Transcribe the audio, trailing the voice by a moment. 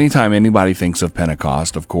Anytime anybody thinks of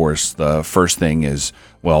Pentecost, of course, the first thing is,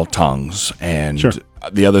 well, tongues. And Sure.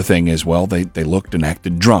 the other thing is, well, they looked and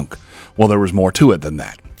acted drunk. Well, there was more to it than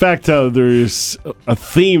that. In fact, there's a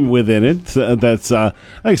theme within it that's I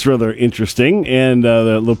think it's rather interesting, and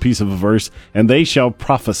the little piece of a verse, and they shall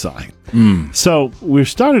prophesy. So we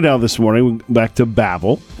started out this morning back to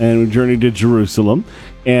Babel, and we journeyed to Jerusalem,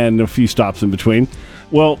 and a few stops in between.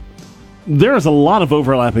 Well, there's a lot of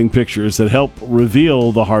overlapping pictures that help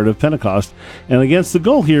reveal the heart of Pentecost, and against the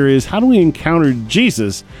goal here is, how do we encounter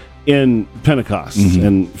Jesus in Pentecost?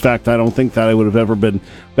 In fact, I don't think that I would have ever been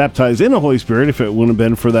baptized in the Holy Spirit if it wouldn't have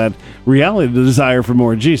been for that reality, the desire for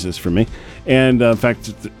more Jesus for me. And in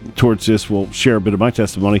fact, towards this, we'll share a bit of my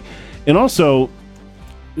testimony, and also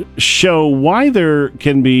show why there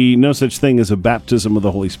can be no such thing as a baptism of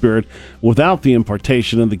the Holy Spirit without the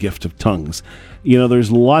impartation of the gift of tongues. You know, there's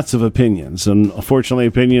lots of opinions, and unfortunately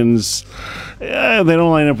opinions, they don't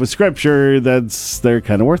line up with Scripture. They're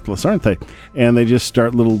kind of worthless, aren't they? And they just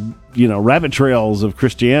start little, rabbit trails of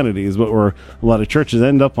Christianity is what a lot of churches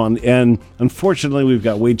end up on. And unfortunately, we've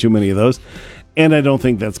got way too many of those. And I don't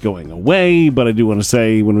think that's going away, but I do want to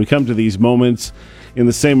say, when we come to these moments, in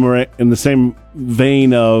the same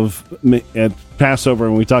vein of at Passover,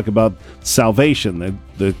 when we talk about salvation,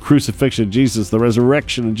 the crucifixion of Jesus, the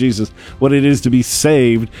resurrection of Jesus, what it is to be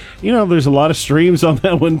saved, there's a lot of streams on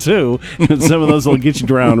that one too, and some of those will get you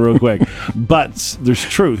drowned real quick. But there's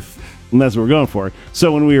truth, and that's what we're going for.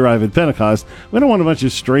 So when we arrive at Pentecost, we don't want a bunch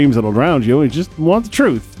of streams that'll drown you. We just want the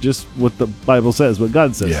truth, just what the Bible says, what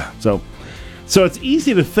God says. Yeah. So it's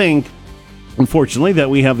easy to think, unfortunately, that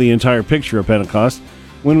we have the entire picture of Pentecost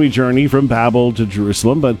when we journey from Babel to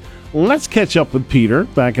Jerusalem. But let's catch up with Peter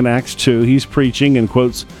back in Acts 2. He's preaching and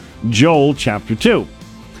quotes Joel chapter 2.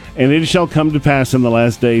 And it shall come to pass in the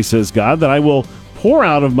last days, says God, that I will pour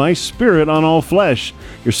out of my spirit on all flesh.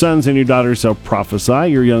 Your sons and your daughters shall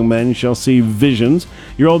prophesy. Your young men shall see visions.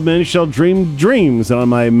 Your old men shall dream dreams. And on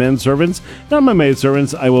my men servants and on my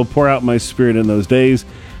maidservants I will pour out my spirit in those days,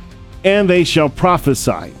 and they shall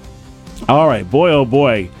prophesy. All right, boy, oh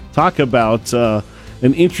boy, talk about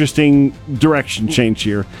an interesting direction change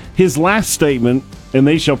here. His last statement, and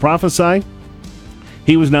they shall prophesy,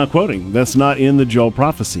 he was now quoting. That's not in the Joel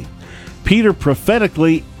prophecy. Peter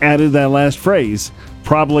prophetically added that last phrase,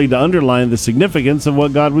 probably to underline the significance of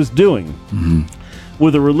what God was doing.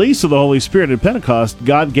 With the release of the Holy Spirit at Pentecost,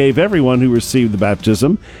 God gave everyone who received the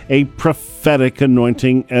baptism a prophetic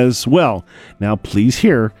anointing as well. Now, please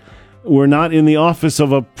hear, we're not in the office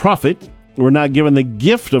of a prophet. We're not given the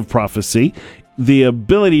gift of prophecy, the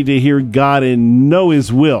ability to hear God and know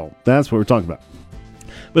His will. That's what we're talking about.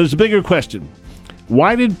 But it's a bigger question.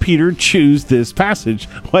 Why did Peter choose this passage?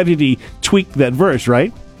 Why did he tweak that verse,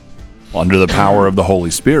 right? Under the power of the Holy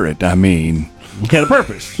Spirit. I mean, He had a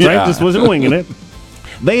purpose, right? Yeah. Just wasn't winging it.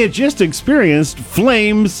 They had just experienced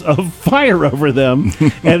flames of fire over them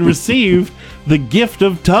and received the gift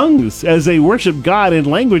of tongues as they worship God in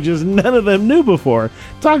languages none of them knew before.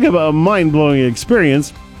 Talk about a mind-blowing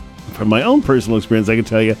experience. From my own personal experience, I can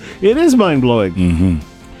tell you, it is mind-blowing.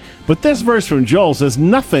 But this verse from Joel says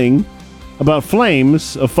nothing about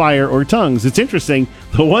flames of fire or tongues. It's interesting.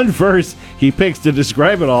 The one verse he picks to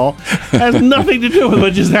describe it all has nothing to do with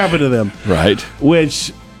what just happened to them. right.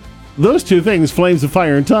 Which, those two things, flames of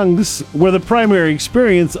fire and tongues, were the primary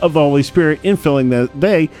experience of the Holy Spirit infilling that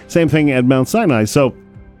day. Same thing at Mount Sinai. So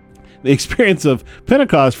the experience of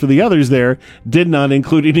Pentecost for the others there did not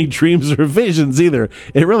include any dreams or visions either.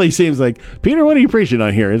 It really seems like, Peter, what are you preaching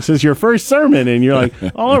on here? It says your first sermon, and you're like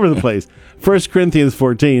all over the place. 1 Corinthians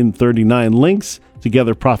 14:39 links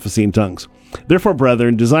together prophecy and tongues. Therefore,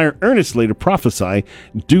 brethren, desire earnestly to prophesy.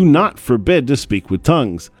 Do not forbid to speak with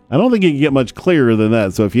tongues. I don't think you can get much clearer than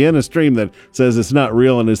that. So if you're in a stream that says it's not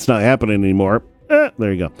real and it's not happening anymore,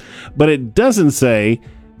 there you go. But it doesn't say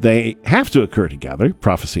they have to occur together,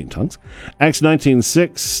 prophecy and tongues. Acts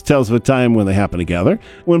 19:6 tells of a time when they happened together.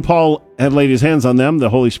 When Paul had laid his hands on them, the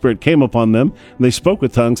Holy Spirit came upon them, and they spoke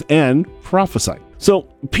with tongues and prophesied. So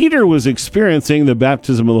Peter was experiencing the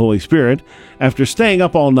baptism of the Holy Spirit after staying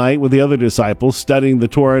up all night with the other disciples, studying the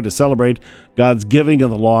Torah to celebrate God's giving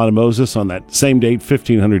of the law to Moses on that same date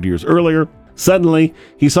 1,500 years earlier. Suddenly,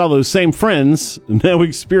 he saw those same friends now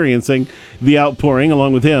experiencing the outpouring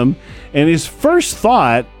along with him, and his first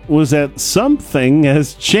thought was that something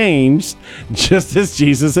has changed, just as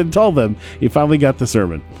Jesus had told them. He finally got the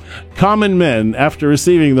sermon. Common men, after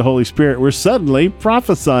receiving the Holy Spirit, were suddenly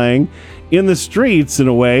prophesying in the streets in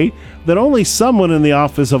a way that only someone in the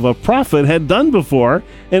office of a prophet had done before,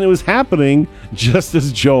 and it was happening just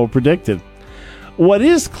as Joel predicted. What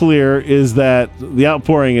is clear is that the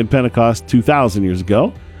outpouring at Pentecost 2,000 years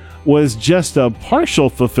ago was just a partial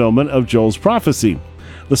fulfillment of Joel's prophecy.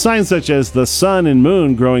 The signs such as the sun and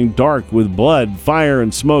moon growing dark with blood, fire,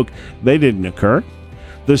 and smoke, they didn't occur.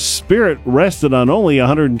 The Spirit rested on only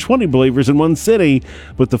 120 believers in one city,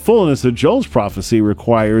 but the fullness of Joel's prophecy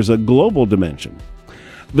requires a global dimension.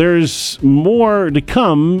 There's more to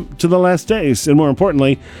come to the last days, and more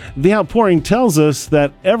importantly, the outpouring tells us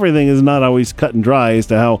that everything is not always cut and dry as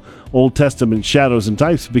to how Old Testament shadows and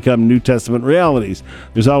types become New Testament realities.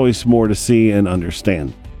 There's always more to see and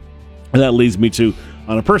understand. And that leads me to,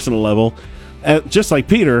 on a personal level, just like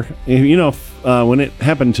Peter, when it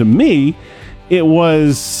happened to me, it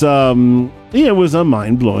was a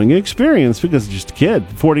mind-blowing experience because just a kid.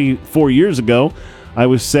 44 years ago, I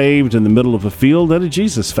was saved in the middle of a field at a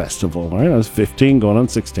Jesus festival. All right, I was 15, going on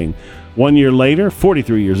 16. 1 year later,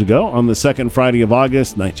 43 years ago, on the second Friday of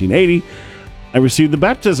August, 1980, I received the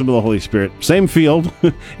baptism of the Holy Spirit. Same field,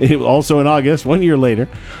 also in August, 1 year later.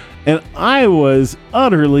 And I was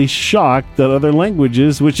utterly shocked that other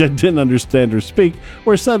languages, which I didn't understand or speak,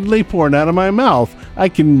 were suddenly pouring out of my mouth. I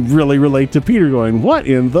can really relate to Peter going, what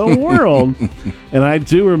in the world? And I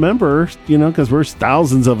do remember, because there's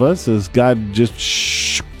thousands of us, as God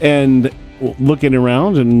just and looking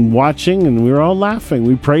around and watching, and we were all laughing.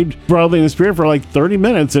 We prayed probably in the Spirit for like 30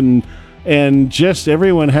 minutes, and just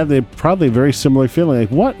everyone had probably a very similar feeling,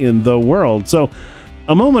 like, what in the world? So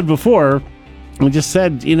a moment before, we just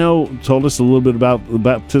said, told us a little bit about the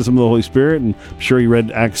baptism of the Holy Spirit, and I'm sure you read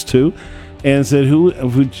Acts 2, and said, "Who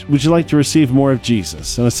would you like to receive more of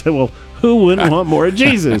Jesus?" And I said, well, who wouldn't want more of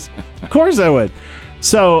Jesus? Of course I would.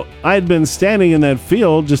 So I'd been standing in that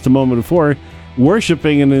field just a moment before,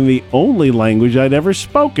 worshiping in the only language I'd ever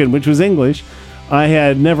spoken, which was English. I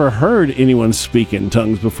had never heard anyone speak in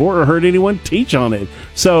tongues before or heard anyone teach on it.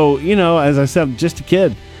 So, as I said, just a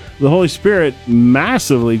kid. The Holy Spirit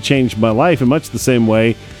massively changed my life in much the same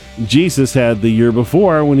way Jesus had the year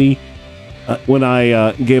before when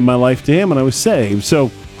I gave my life to Him and I was saved.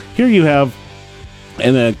 So here you have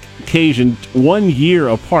an occasion 1 year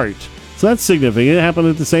apart. So that's significant. It happened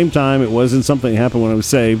at the same time. It wasn't something that happened when I was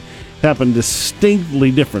saved. It happened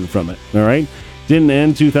distinctly different from it. All right? Didn't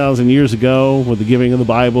end 2,000 years ago with the giving of the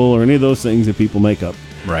Bible or any of those things that people make up.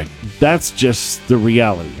 Right. That's just the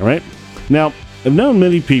reality. All right? Now, I've known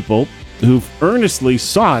many people who've earnestly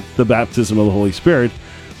sought the baptism of the Holy Spirit,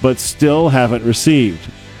 but still haven't received.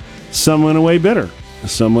 Some went away bitter.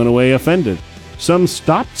 Some went away offended. Some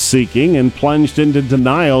stopped seeking and plunged into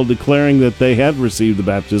denial, declaring that they had received the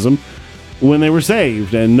baptism when they were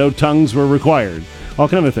saved and no tongues were required. All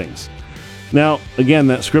kind of things. Now, again,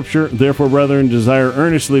 that scripture, therefore, brethren, desire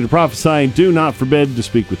earnestly to prophesy, do not forbid to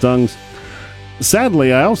speak with tongues.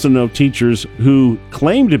 Sadly, I also know teachers who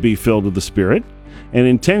claim to be filled with the Spirit and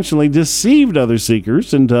intentionally deceived other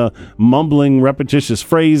seekers into mumbling repetitious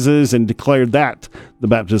phrases and declared that the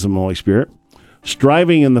baptism of the Holy Spirit.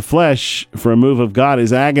 Striving in the flesh for a move of God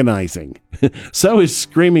is agonizing. So is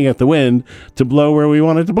screaming at the wind to blow where we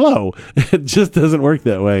want it to blow. It just doesn't work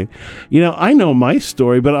that way. I know my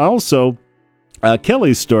story, but also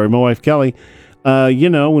Kelly's story, my wife Kelly.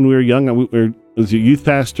 When we were young, I was a youth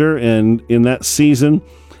pastor, and in that season,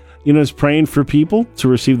 is praying for people to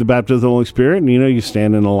receive the baptism of the Holy Spirit. And, you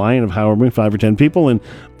stand in a line of however many, 5 or 10 people, and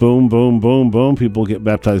boom, boom, boom, boom, people get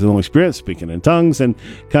baptized in the Holy Spirit, speaking in tongues, and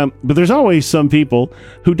come. But there's always some people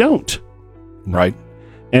who don't. Right.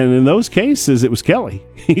 And in those cases, it was Kelly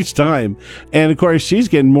each time. And, of course, she's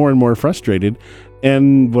getting more and more frustrated.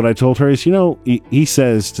 And what I told her is, he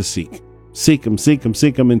says to seek. Seek him, seek him,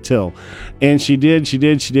 seek him until. And she did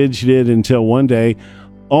until one day,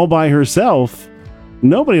 all by herself,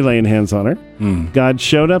 nobody laying hands on her. God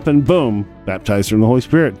showed up and boom, baptized her in the Holy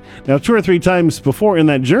Spirit. Now, 2 or 3 times before in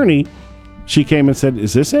that journey, she came and said,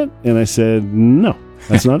 "Is this it?" And I said, "No,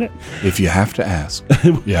 that's not it." If you have to ask.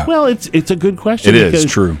 Yeah. Well, it's a good question. It is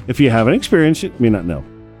true. If you haven't experienced it, you may not know.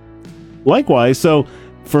 Likewise, so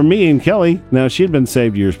for me and Kelly, now she had been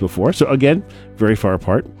saved years before, so again, very far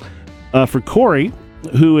apart. For Corey,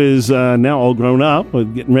 who is now all grown up,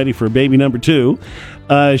 getting ready for baby number 2,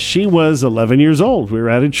 she was 11 years old. We were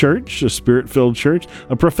at a church, a Spirit-filled church,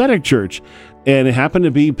 a prophetic church, and it happened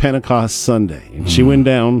to be Pentecost Sunday. And she went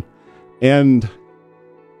down and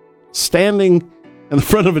standing in the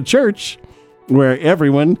front of a church where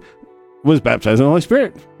everyone was baptized in the Holy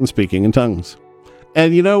Spirit and speaking in tongues.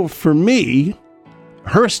 And, for me,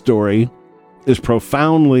 her story is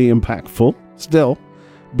profoundly impactful still,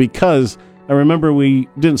 because I remember we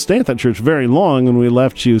didn't stay at that church very long. When we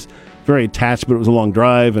left, she was very attached, but it was a long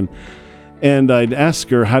drive. And I'd ask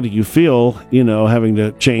her, how do you feel, having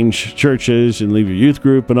to change churches and leave your youth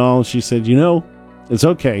group and all? She said, It's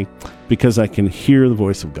okay because I can hear the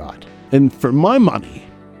voice of God. And for my money,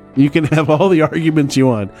 you can have all the arguments you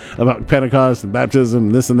want about Pentecost and baptism,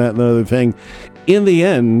 and this and that and the other thing. In the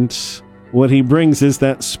end, what he brings is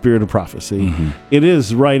that spirit of prophecy. Mm-hmm. It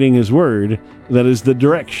is writing his word that is the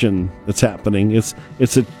direction that's happening. It's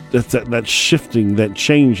that shifting, that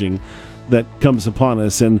changing that comes upon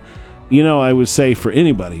us. And, I would say for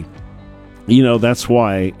anybody, that's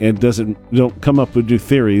why it don't come up with new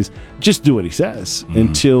theories. Just do what he says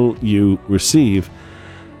until you receive.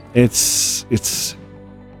 It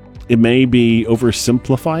may be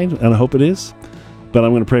oversimplified, and I hope it is, but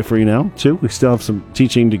I'm going to pray for you now too. We still have some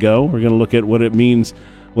teaching to go. We're going to look at what it means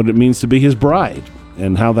to be his bride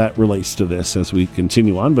and how that relates to this as we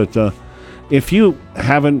continue on. But if you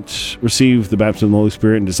haven't received the baptism of the Holy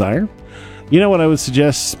Spirit and desire, what I would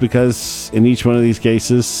suggest, because in each one of these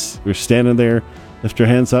cases, we're standing there, lift your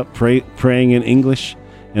hands up, praying in English,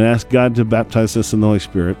 and ask God to baptize us in the Holy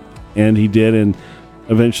Spirit. And he did, and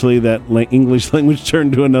eventually that English language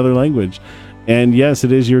turned to another language. And yes,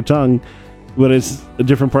 it is your tongue, but it's a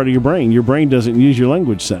different part of your brain. Your brain doesn't use your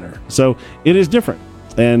language center. So it is different.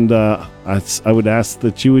 And I would ask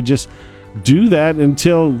that you would just do that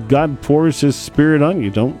until God pours his Spirit on you.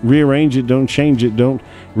 Don't rearrange it. Don't change it. Don't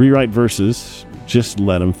rewrite verses. Just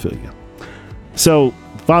let him fill you. So,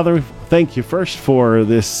 Father, thank you first for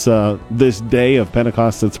this day of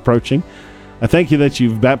Pentecost that's approaching. I thank you that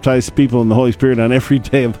you've baptized people in the Holy Spirit on every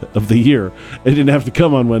day of the year. It didn't have to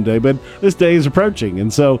come on one day, but this day is approaching.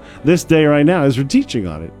 And so this day right now, as we're teaching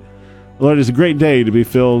on it, Lord, it's a great day to be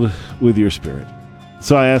filled with your Spirit.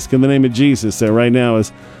 So I ask in the name of Jesus that right now,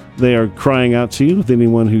 as they are crying out to you, with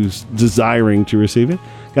anyone who's desiring to receive it,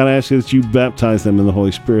 God, I ask you that you baptize them in the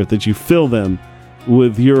Holy Spirit, that you fill them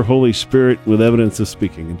with your Holy Spirit with evidence of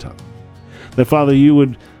speaking in tongues. That, Father, you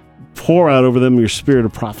would pour out over them your spirit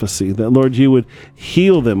of prophecy, that, Lord, you would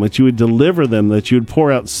heal them, that you would deliver them, that you would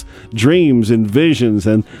pour out dreams and visions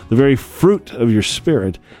and the very fruit of your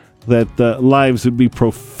Spirit, that lives would be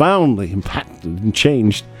profoundly impacted and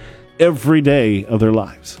changed every day of their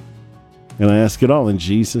lives. And I ask it all in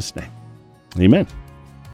Jesus' name. Amen.